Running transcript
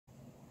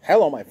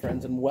Hello, my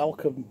friends, and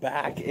welcome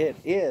back. It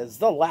is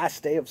the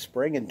last day of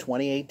spring in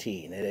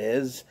 2018. It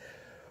is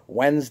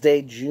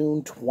Wednesday,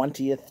 June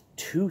 20th,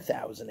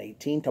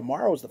 2018.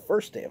 Tomorrow is the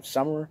first day of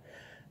summer.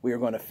 We are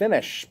going to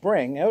finish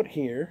spring out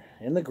here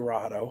in the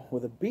grotto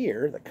with a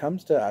beer that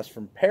comes to us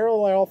from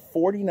Parallel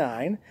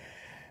 49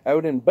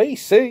 out in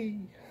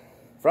BC.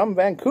 From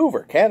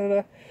Vancouver,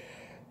 Canada,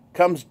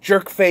 comes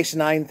Jerkface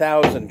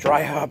 9000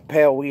 Dry Hop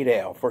Pale Wheat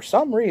Ale. For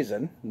some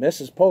reason,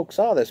 Mrs. Polk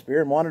saw this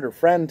beer and wanted her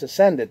friend to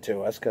send it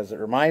to us because it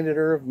reminded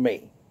her of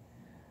me.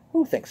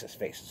 Who thinks his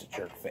face is a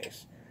jerk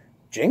face?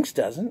 Jinx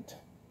doesn't.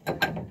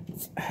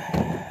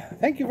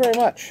 Thank you very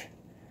much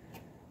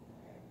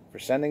for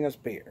sending us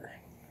beer.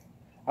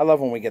 I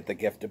love when we get the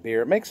gift of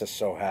beer. It makes us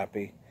so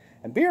happy.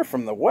 And beer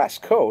from the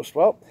West Coast,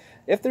 well,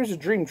 if there's a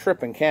dream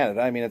trip in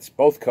Canada, I mean, it's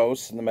both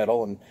coasts in the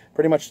middle and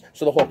pretty much,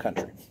 so the whole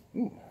country.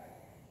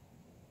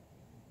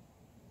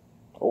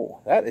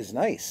 Oh, that is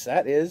nice.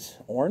 That is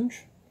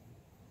orange.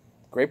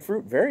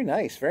 Grapefruit, very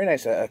nice, very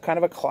nice. Kind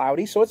of a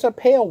cloudy, so it's a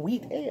pale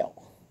wheat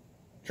ale.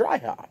 Dry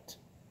hot.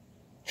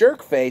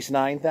 Jerkface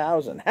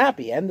 9000.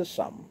 Happy end of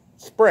summer.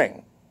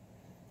 Spring.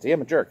 See,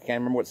 I'm a jerk.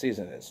 Can't remember what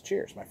season it is.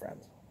 Cheers, my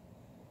friends.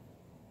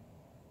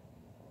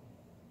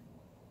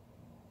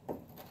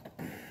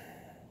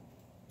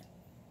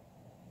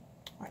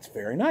 That's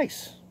very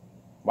nice.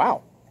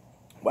 Wow.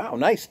 Wow,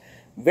 nice.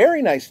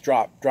 Very nice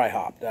dry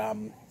hopped. A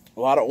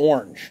lot of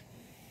orange.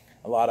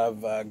 A lot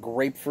of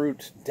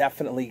grapefruit.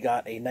 Definitely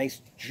got a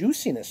nice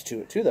juiciness to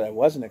it, too, that I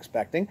wasn't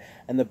expecting.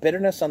 And the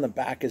bitterness on the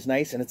back is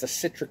nice, and it's a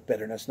citric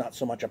bitterness, not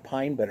so much a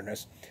pine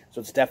bitterness.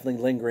 So it's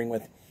definitely lingering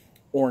with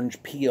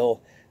orange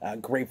peel,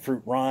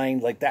 grapefruit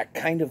rind, like that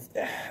kind of...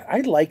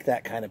 I like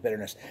that kind of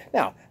bitterness.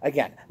 Now,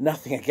 again,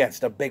 nothing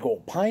against a big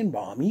old pine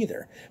bomb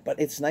either, but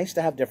it's nice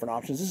to have different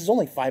options. This is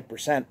only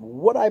 5%.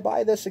 Would I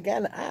buy this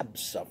again?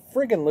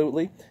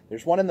 Abso-friggin-lutely.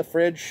 There's one in the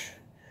fridge.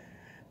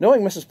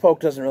 Knowing Mrs. Polk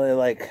doesn't really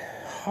like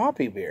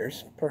hoppy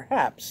beers,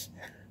 perhaps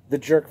the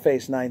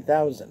Jerkface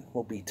 9000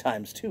 will be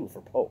 ×2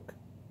 for Polk.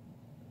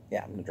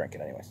 Yeah, I'm going to drink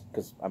it anyways,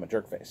 because I'm a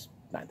Jerkface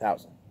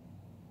 9000.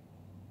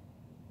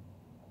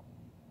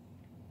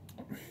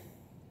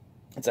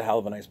 It's a hell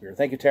of a nice beer.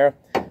 Thank you, Tara,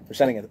 for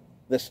sending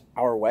this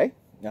our way.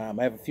 I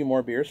have a few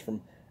more beers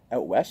from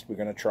out west we're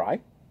going to try,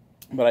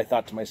 but I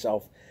thought to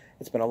myself,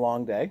 it's been a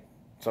long day.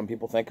 Some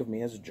people think of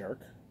me as a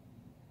jerk.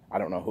 I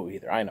don't know who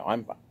either. I know,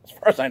 as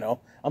far as I know,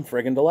 I'm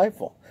friggin'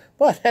 delightful.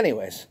 But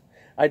anyways,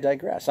 I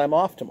digress. I'm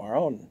off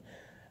tomorrow, and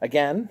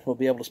again, we'll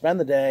be able to spend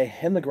the day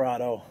in the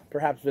grotto,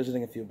 perhaps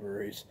visiting a few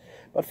breweries.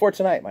 But for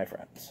tonight, my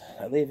friends,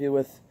 I leave you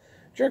with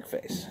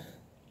Jerkface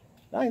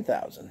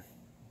 9000,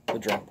 the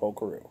Drunk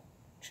Pokeroo.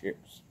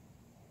 Cheers.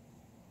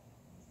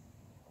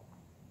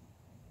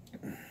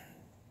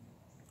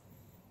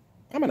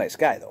 I'm a nice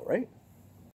guy, though, right?